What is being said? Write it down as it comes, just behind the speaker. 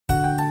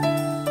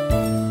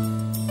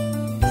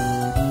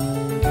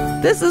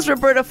This is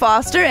Roberta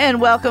Foster,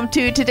 and welcome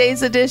to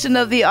today's edition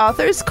of the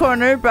Author's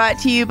Corner, brought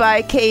to you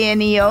by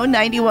KNEO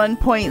 91.7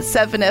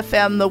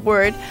 FM, The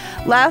Word.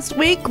 Last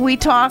week, we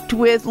talked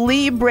with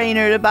Lee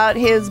Brainard about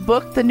his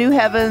book, The New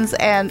Heavens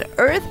and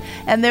Earth,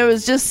 and there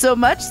was just so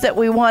much that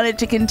we wanted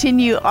to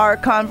continue our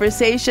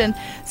conversation.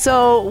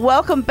 So,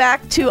 welcome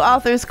back to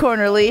Author's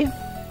Corner, Lee.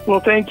 Well,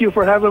 thank you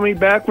for having me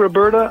back,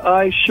 Roberta.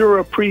 I sure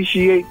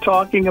appreciate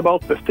talking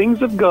about the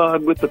things of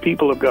God with the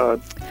people of God.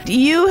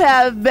 You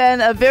have been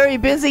a very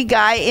busy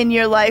guy in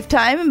your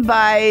lifetime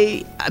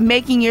by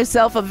making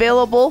yourself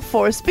available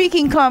for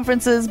speaking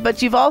conferences,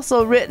 but you've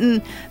also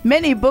written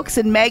many books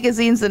and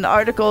magazines and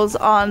articles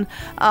on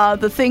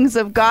the things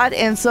of God,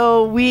 and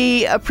so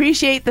we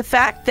appreciate the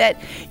fact that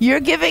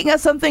you're giving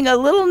us something a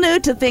little new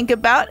to think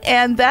about,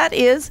 and that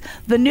is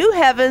The New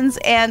Heavens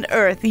and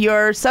Earth.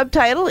 Your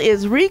subtitle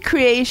is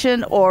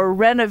Recreation or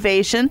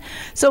Renovation.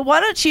 So why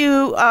don't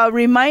you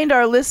remind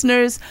our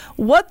listeners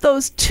what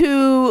those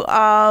two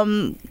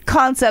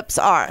concepts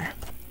are?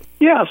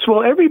 Yes,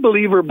 well, every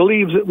believer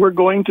believes that we're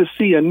going to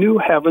see a new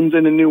heavens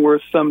and a new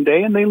earth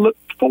someday, and they look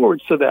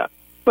forward to that.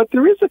 But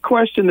there is a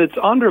question that's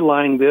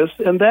underlying this,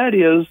 and that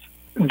is,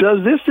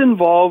 does this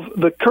involve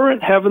the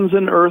current heavens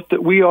and earth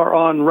that we are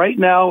on right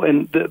now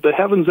and the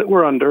heavens that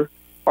we're under?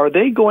 Are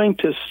they going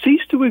to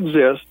cease to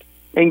exist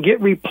and get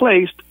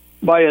replaced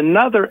by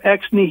another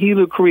ex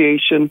nihilo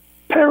creation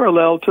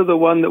parallel to the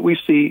one that we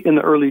see in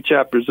the early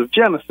chapters of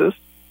Genesis?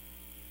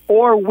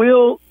 Or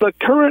will the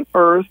current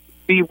earth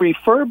be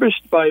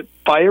refurbished by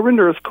fire and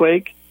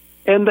earthquake,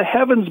 and the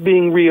heavens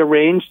being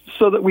rearranged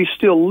so that we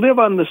still live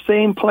on the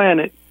same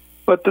planet,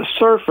 but the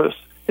surface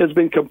has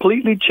been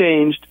completely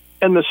changed,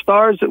 and the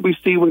stars that we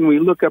see when we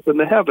look up in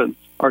the heavens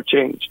are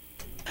changed?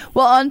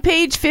 Well, on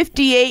page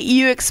 58,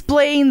 you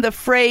explain the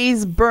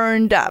phrase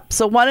burned up.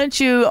 So why don't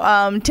you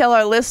tell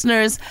our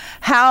listeners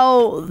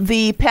how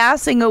the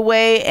passing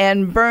away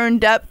and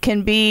burned up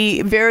can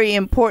be very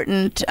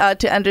important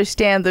to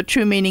understand the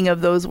true meaning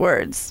of those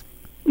words?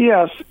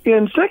 Yes.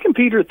 In 2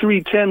 Peter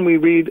 3:10, we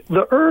read,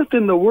 "The earth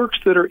and the works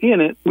that are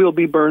in it will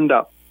be burned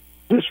up."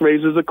 This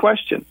raises a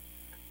question.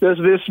 Does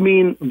this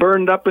mean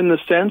burned up in the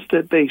sense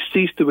that they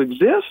cease to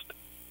exist?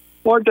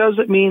 Or does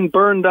it mean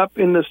burned up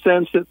in the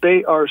sense that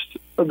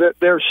that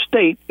their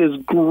state is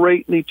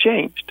greatly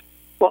changed?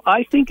 Well,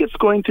 I think it's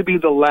going to be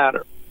the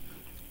latter.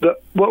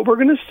 What we're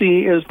going to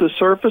see is the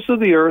surface of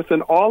the earth,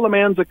 and all of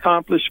man's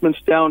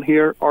accomplishments down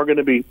here are going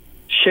to be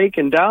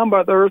shaken down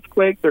by the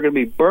earthquake. They're going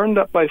to be burned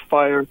up by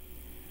fire.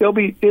 It'll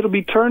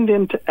be turned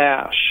into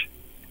ash.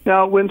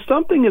 Now, when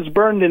something is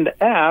burned into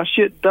ash,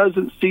 it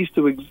doesn't cease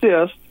to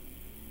exist.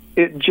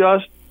 It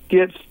just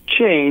gets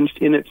changed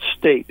in its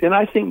state. And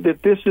I think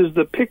that this is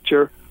the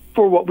picture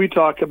for what we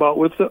talk about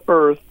with the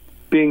earth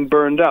being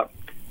burned up.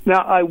 Now,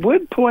 I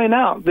would point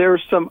out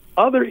there's some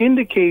other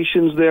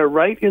indications there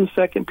right in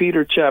 2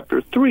 Peter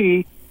chapter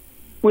 3,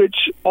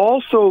 which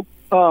also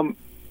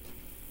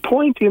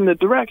point in the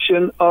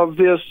direction of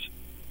this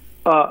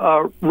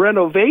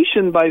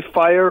renovation by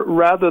fire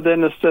rather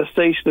than a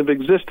cessation of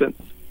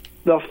existence.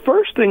 The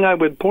first thing I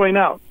would point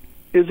out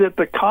is that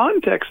the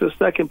context of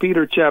 2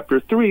 Peter chapter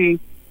 3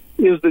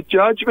 is the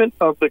judgment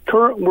of the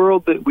current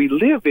world that we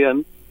live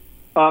in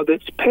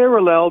that's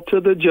parallel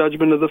to the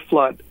judgment of the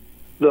flood.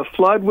 The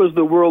flood was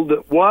the world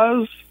that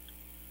was.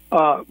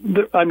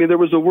 There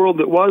was a world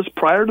that was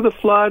prior to the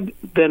flood.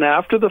 Then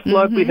after the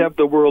flood, we have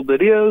the world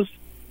that is.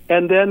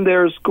 And then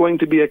there's going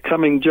to be a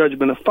coming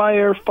judgment of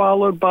fire,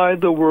 followed by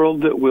the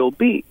world that will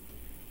be.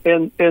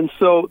 And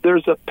so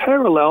there's a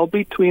parallel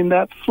between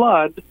that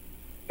flood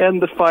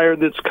and the fire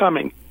that's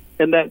coming.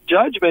 And that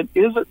judgment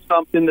isn't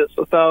something that's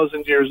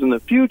 1,000 years in the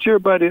future,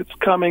 but it's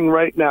coming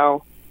right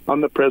now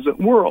on the present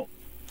world.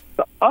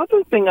 The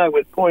other thing I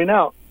would point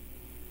out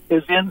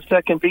is in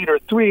 2 Peter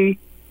 3,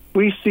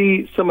 we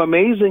see some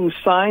amazing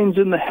signs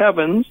in the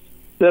heavens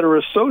that are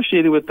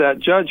associated with that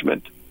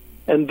judgment.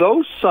 And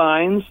those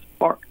signs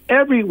are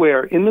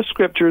everywhere in the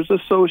scriptures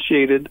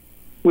associated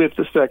with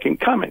the second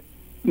coming,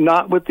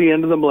 not with the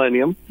end of the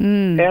millennium.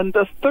 And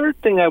the third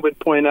thing I would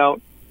point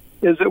out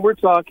is that we're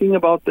talking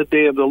about the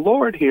day of the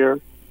Lord here,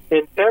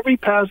 and every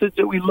passage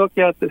that we look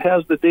at that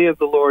has the day of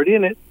the Lord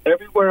in it,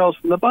 everywhere else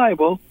in the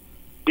Bible,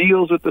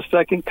 deals with the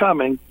second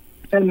coming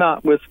and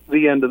not with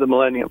the end of the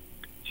millennium.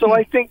 So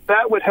I think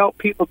that would help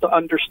people to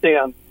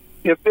understand,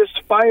 if this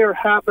fire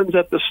happens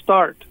at the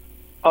start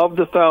of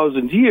the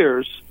 1,000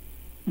 years,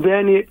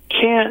 then it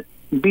can't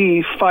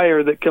be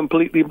fire that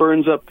completely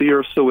burns up the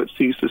earth so it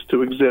ceases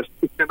to exist.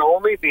 It can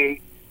only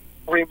be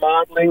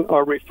remodeling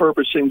or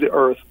refurbishing the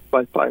earth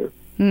by fire.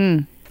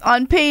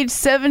 On page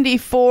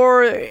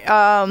 74,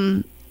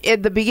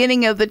 at the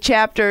beginning of the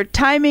chapter,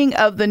 timing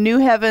of the new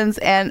heavens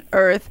and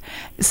earth.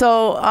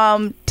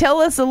 So tell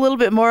us a little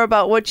bit more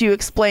about what you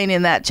explain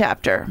in that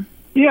chapter.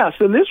 Yes,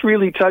 and this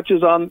really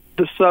touches on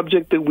the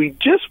subject that we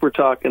just were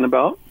talking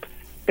about,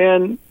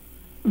 and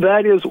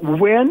that is,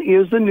 when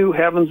is the new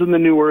heavens and the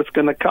new earth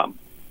going to come?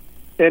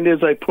 And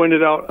as I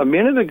pointed out a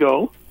minute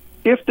ago,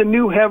 if the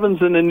new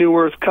heavens and the new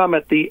earth come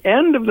at the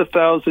end of the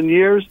 1,000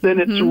 years, then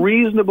it's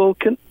reasonable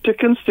to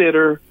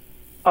consider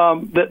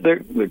that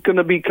they're going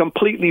to be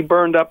completely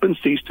burned up and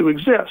cease to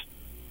exist.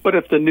 But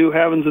if the new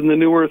heavens and the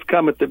new earth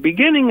come at the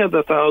beginning of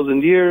the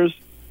 1,000 years,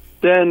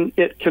 then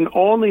it can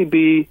only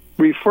be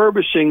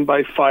refurbishing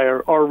by fire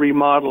or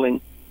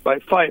remodeling by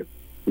fire.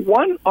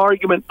 One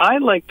argument I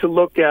like to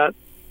look at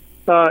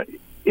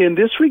in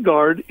this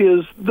regard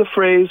is the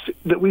phrase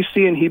that we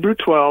see in Hebrews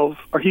 12,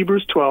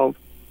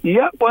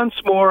 "Yet once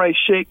more I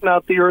shake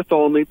not the earth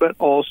only, but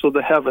also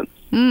the heavens."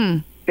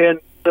 And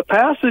the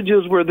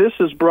passages where this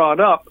is brought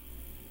up,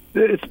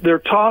 they're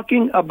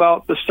talking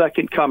about the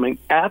second coming.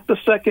 At the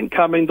second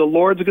coming, the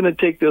Lord's going to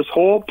take this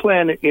whole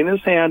planet in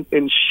his hand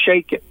and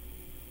shake it.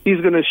 He's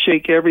going to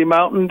shake every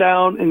mountain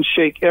down and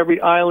shake every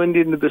island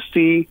into the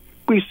sea.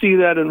 We see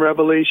that in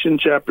Revelation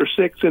chapter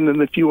 6 and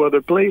in a few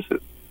other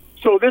places.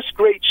 So this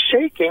great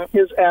shaking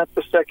is at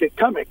the second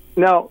coming.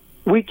 Now,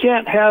 we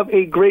can't have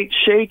a great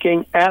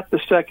shaking at the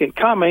second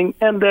coming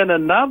and then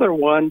another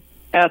one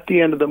at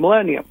the end of the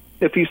millennium.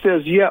 If he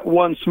says, "Yet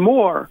once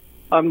more,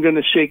 I'm going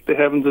to shake the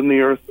heavens and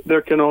the earth,"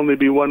 there can only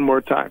be one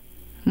more time.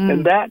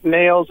 And that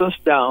nails us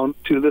down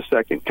to the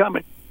second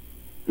coming.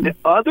 The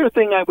other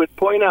thing I would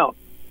point out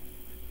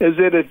is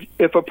that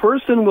if a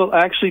person will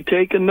actually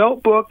take a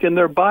notebook and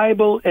their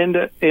Bible and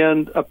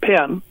a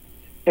pen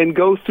and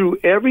go through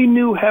every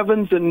new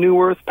heavens and new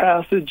earth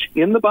passage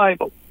in the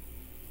Bible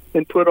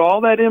and put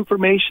all that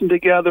information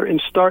together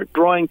and start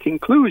drawing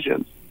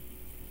conclusions,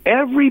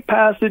 every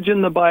passage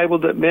in the Bible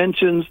that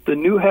mentions the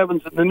new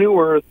heavens and the new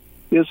earth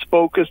is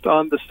focused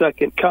on the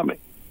second coming.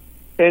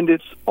 And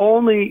it's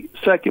only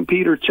 2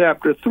 Peter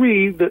chapter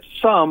 3 that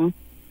some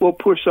will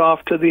push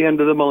off to the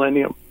end of the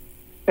millennium.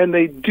 And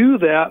they do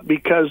that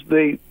because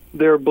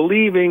they're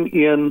believing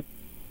in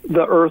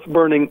the earth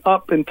burning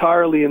up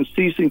entirely and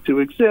ceasing to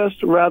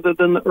exist rather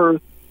than the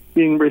earth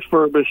being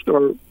refurbished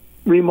or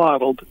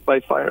remodeled by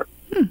fire.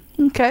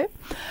 Okay.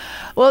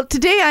 Well,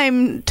 today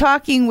I'm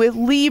talking with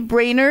Lee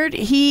Brainard.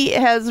 He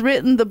has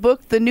written the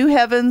book, The New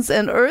Heavens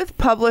and Earth,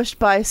 published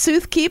by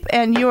Soothkeep,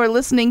 and you are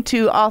listening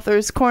to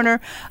Author's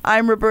Corner.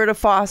 I'm Roberta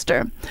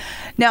Foster.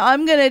 Now,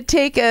 I'm going to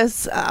take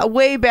us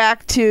way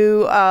back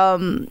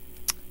to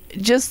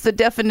just the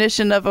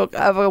definition of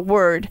a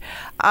word.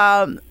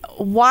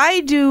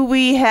 Why do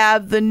we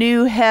have the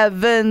new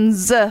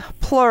heavens,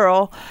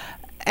 plural,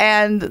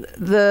 and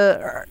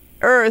the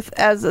earth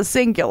as a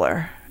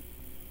singular?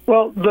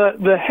 Well,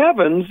 the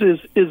heavens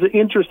is an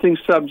interesting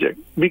subject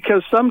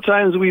because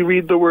sometimes we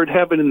read the word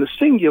heaven in the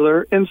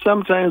singular and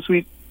sometimes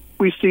we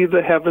see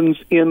the heavens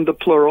in the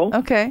plural.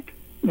 Okay.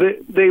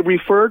 They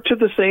refer to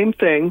the same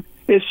thing.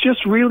 It's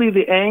just really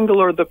the angle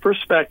or the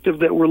perspective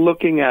that we're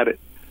looking at it.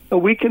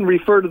 We can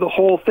refer to the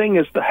whole thing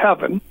as the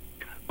heaven,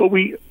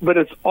 but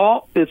it's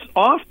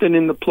often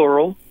in the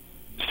plural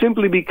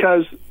simply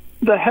because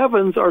the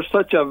heavens are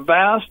such a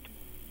vast,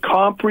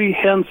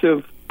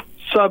 comprehensive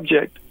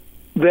subject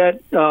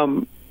that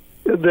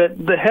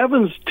the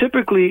heavens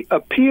typically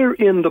appear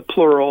in the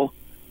plural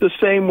the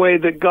same way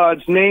that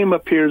God's name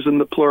appears in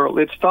the plural.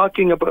 It's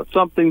talking about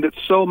something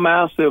that's so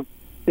massive,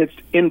 it's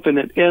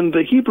infinite. And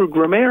the Hebrew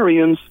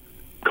grammarians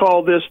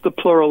call this the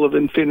plural of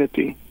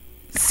infinity.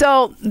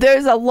 So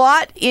there's a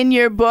lot in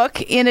your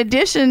book. In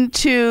addition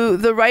to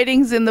the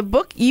writings in the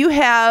book, you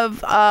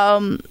have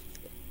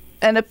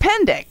an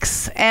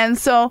appendix. And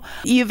so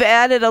you've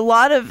added a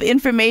lot of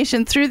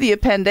information through the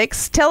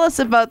appendix. Tell us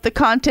about the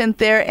content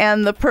there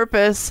and the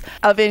purpose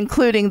of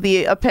including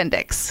the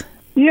appendix.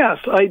 Yes,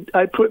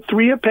 I put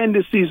 3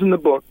 appendices in the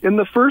book. And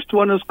the first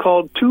one is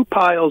called Two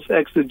Piles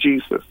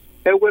Exegesis.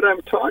 And what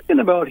I'm talking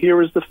about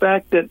here is the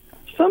fact that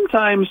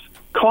sometimes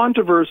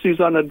controversies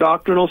on a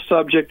doctrinal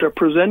subject are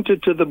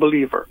presented to the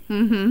believer.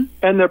 And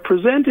they're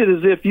presented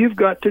as if you've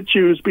got to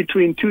choose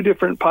between 2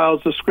 different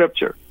piles of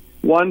Scripture.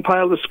 One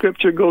pile of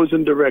Scripture goes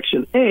in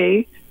direction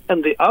A,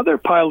 and the other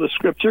pile of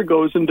Scripture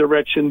goes in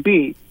direction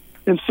B.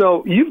 And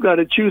so you've got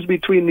to choose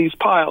between these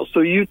piles. So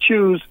you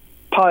choose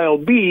pile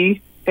B,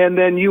 and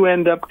then you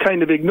end up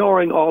kind of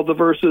ignoring all the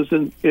verses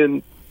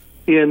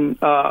in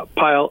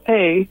pile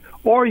A,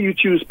 or you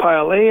choose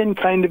pile A and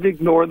kind of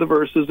ignore the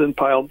verses in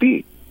pile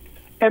B.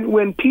 And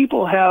when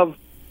people have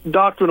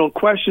doctrinal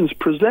questions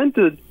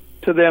presented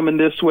to them in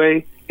this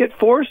way, it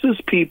forces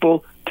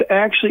people to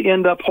actually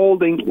end up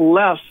holding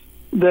less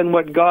than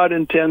what God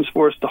intends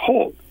for us to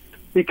hold.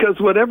 Because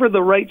whatever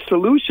the right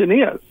solution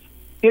is,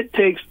 it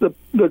takes the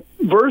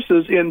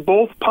verses in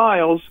both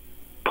piles,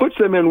 puts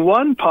them in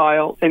one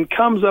pile, and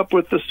comes up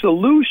with the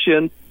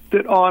solution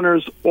that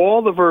honors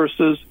all the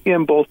verses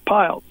in both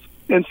piles.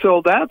 And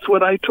so that's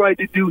what I tried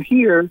to do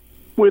here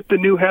with the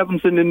new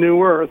heavens and the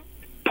new earth.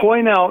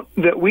 Point out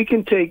that we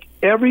can take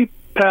every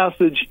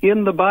passage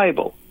in the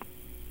Bible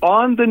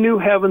on the new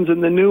heavens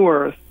and the new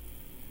earth,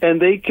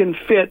 and they can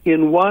fit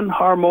in one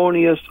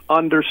harmonious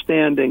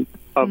understanding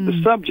of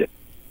the subject.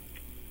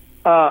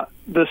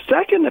 The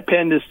second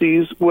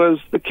appendices was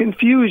the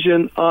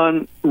confusion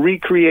on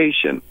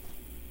recreation,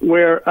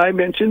 where I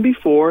mentioned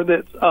before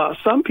that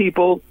some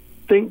people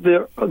think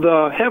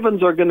the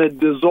heavens are going to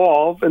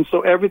dissolve, and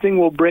so everything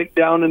will break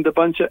down into a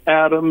bunch of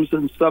atoms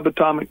and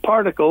subatomic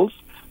particles,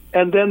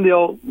 and then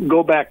they'll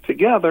go back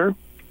together.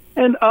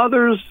 And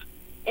others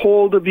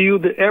hold the view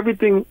that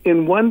everything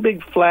in one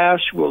big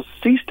flash will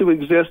cease to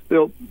exist.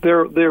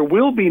 There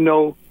will be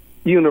no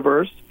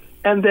universe,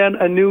 and then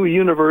a new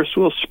universe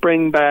will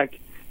spring back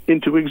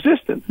into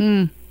existence.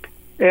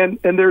 And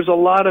there's a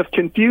lot of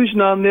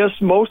confusion on this.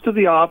 Most of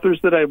the authors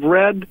that I've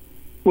read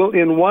will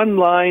in one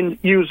line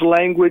use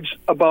language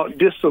about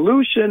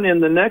dissolution, in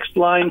the next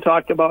line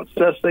talk about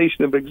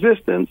cessation of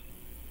existence,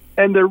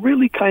 and they're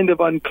really kind of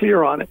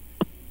unclear on it.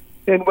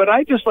 And what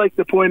I just like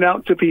to point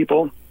out to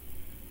people,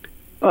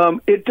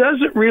 it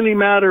doesn't really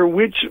matter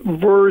which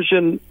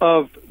version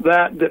of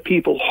that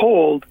people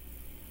hold.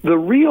 The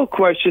real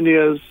question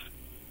is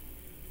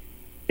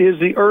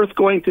the earth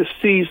going to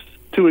cease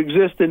to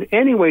exist in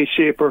any way,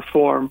 shape, or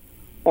form,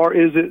 or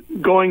is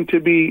it going to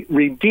be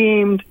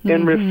redeemed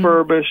and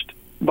refurbished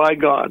by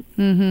God?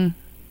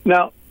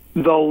 Now,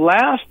 the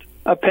last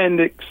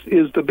appendix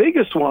is the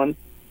biggest one,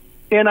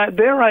 and I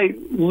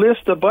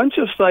list a bunch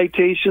of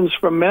citations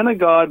from men of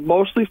God,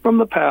 mostly from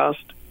the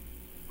past,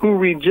 who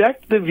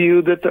reject the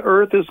view that the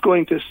earth is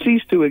going to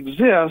cease to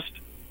exist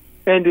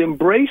and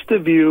embrace the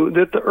view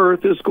that the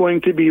earth is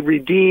going to be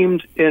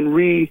redeemed and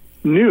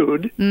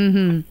renewed.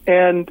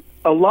 And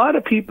a lot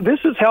of people, this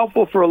is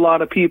helpful for a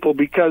lot of people,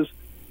 because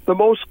the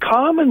most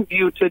common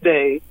view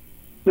today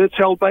that's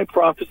held by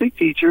prophecy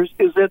teachers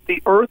is that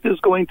the earth is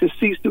going to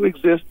cease to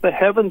exist, the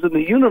heavens and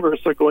the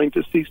universe are going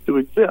to cease to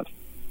exist.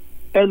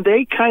 And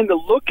they kind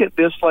of look at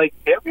this like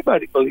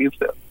everybody believes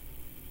this.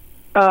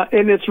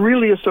 And it's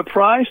really a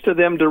surprise to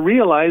them to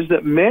realize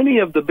that many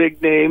of the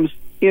big names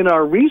in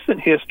our recent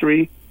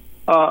history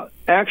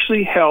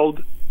actually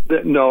held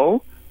that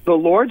no, the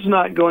Lord's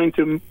not going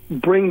to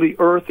bring the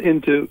earth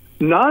into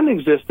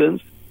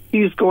non-existence.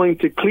 He's going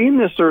to clean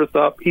this earth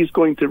up. He's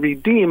going to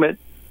redeem it.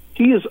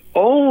 He has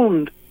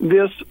owned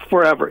this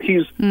forever.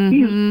 He's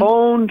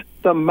owned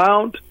the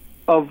Mount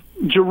of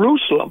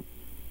Jerusalem,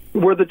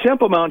 where the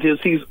Temple Mount is.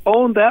 He's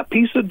owned that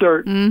piece of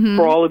dirt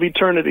for all of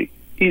eternity.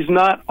 He's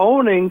not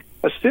owning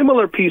a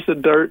similar piece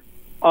of dirt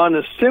on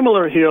a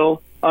similar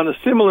hill, on a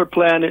similar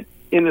planet,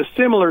 in a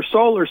similar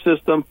solar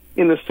system,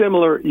 in a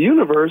similar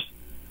universe.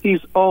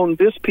 He's owned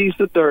this piece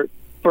of dirt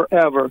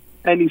forever,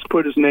 and he's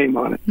put his name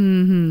on it.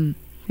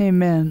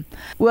 Amen.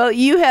 Well,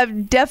 you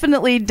have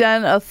definitely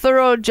done a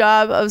thorough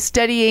job of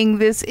studying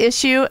this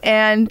issue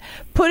and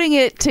putting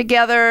it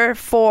together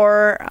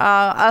for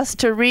us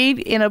to read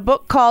in a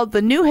book called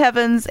The New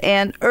Heavens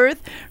and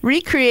Earth,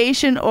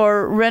 Recreation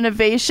or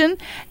Renovation.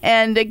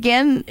 And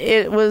again,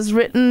 it was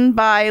written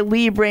by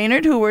Lee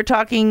Brainard, who we're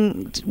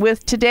talking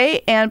with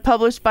today, and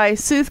published by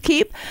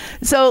Soothkeep.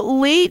 So,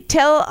 Lee,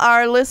 tell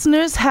our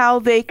listeners how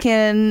they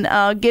can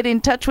get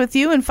in touch with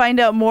you and find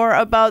out more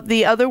about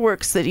the other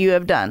works that you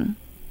have done.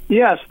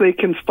 Yes, they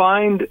can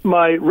find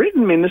my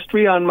written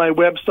ministry on my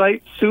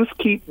website,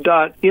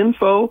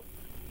 soothkeep.info.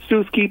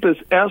 Soothkeep is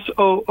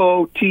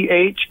SOOTHKEEP.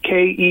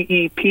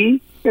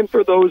 And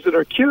for those that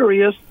are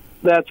curious,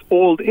 that's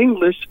Old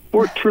English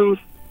for Truth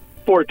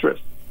Fortress.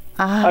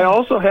 I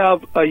also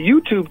have a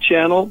YouTube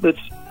channel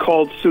that's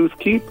called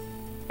Soothkeep,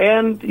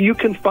 and you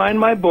can find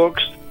my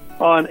books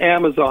on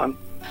Amazon.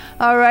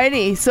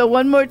 Alrighty, so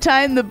one more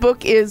time, the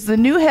book is The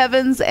New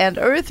Heavens and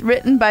Earth,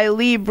 written by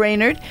Lee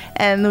Brainard,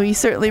 and we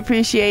certainly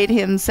appreciate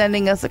him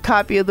sending us a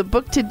copy of the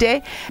book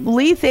today.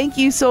 Lee, thank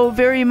you so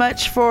very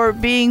much for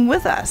being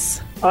with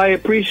us. I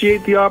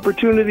appreciate the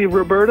opportunity,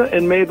 Roberta,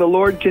 and may the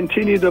Lord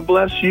continue to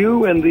bless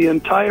you and the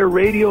entire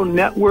radio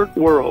network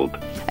world.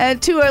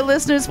 And to our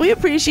listeners, we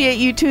appreciate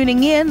you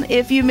tuning in.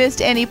 If you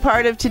missed any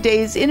part of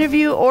today's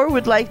interview or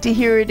would like to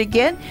hear it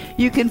again,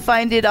 you can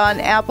find it on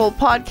Apple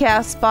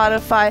Podcasts,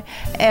 Spotify,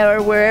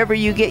 or wherever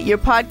you get your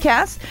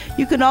podcasts.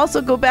 You can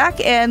also go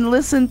back and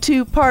listen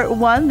to part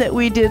 1 that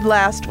we did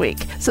last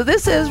week. So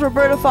this is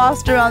Roberta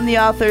Foster on the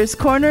Author's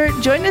Corner.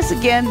 Join us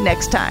again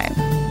next time.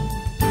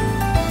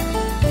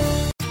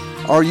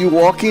 Are you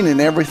walking in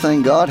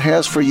everything God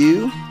has for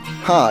you?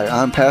 Hi,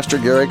 I'm Pastor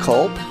Gary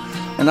Culp,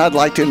 and I'd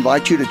like to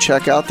invite you to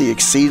check out the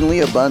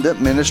Exceedingly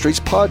Abundant Ministries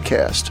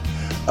podcast,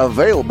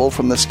 available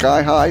from the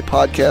Sky High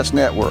Podcast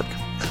Network.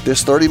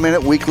 This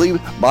 30-minute weekly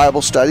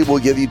Bible study will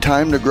give you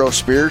time to grow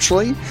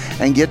spiritually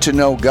and get to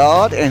know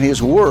God and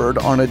His Word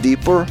on a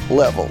deeper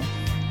level.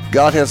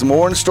 God has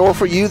more in store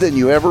for you than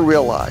you ever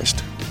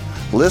realized.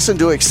 Listen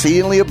to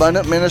Exceedingly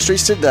Abundant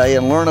Ministries today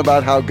and learn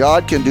about how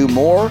God can do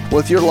more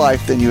with your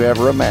life than you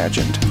ever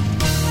imagined.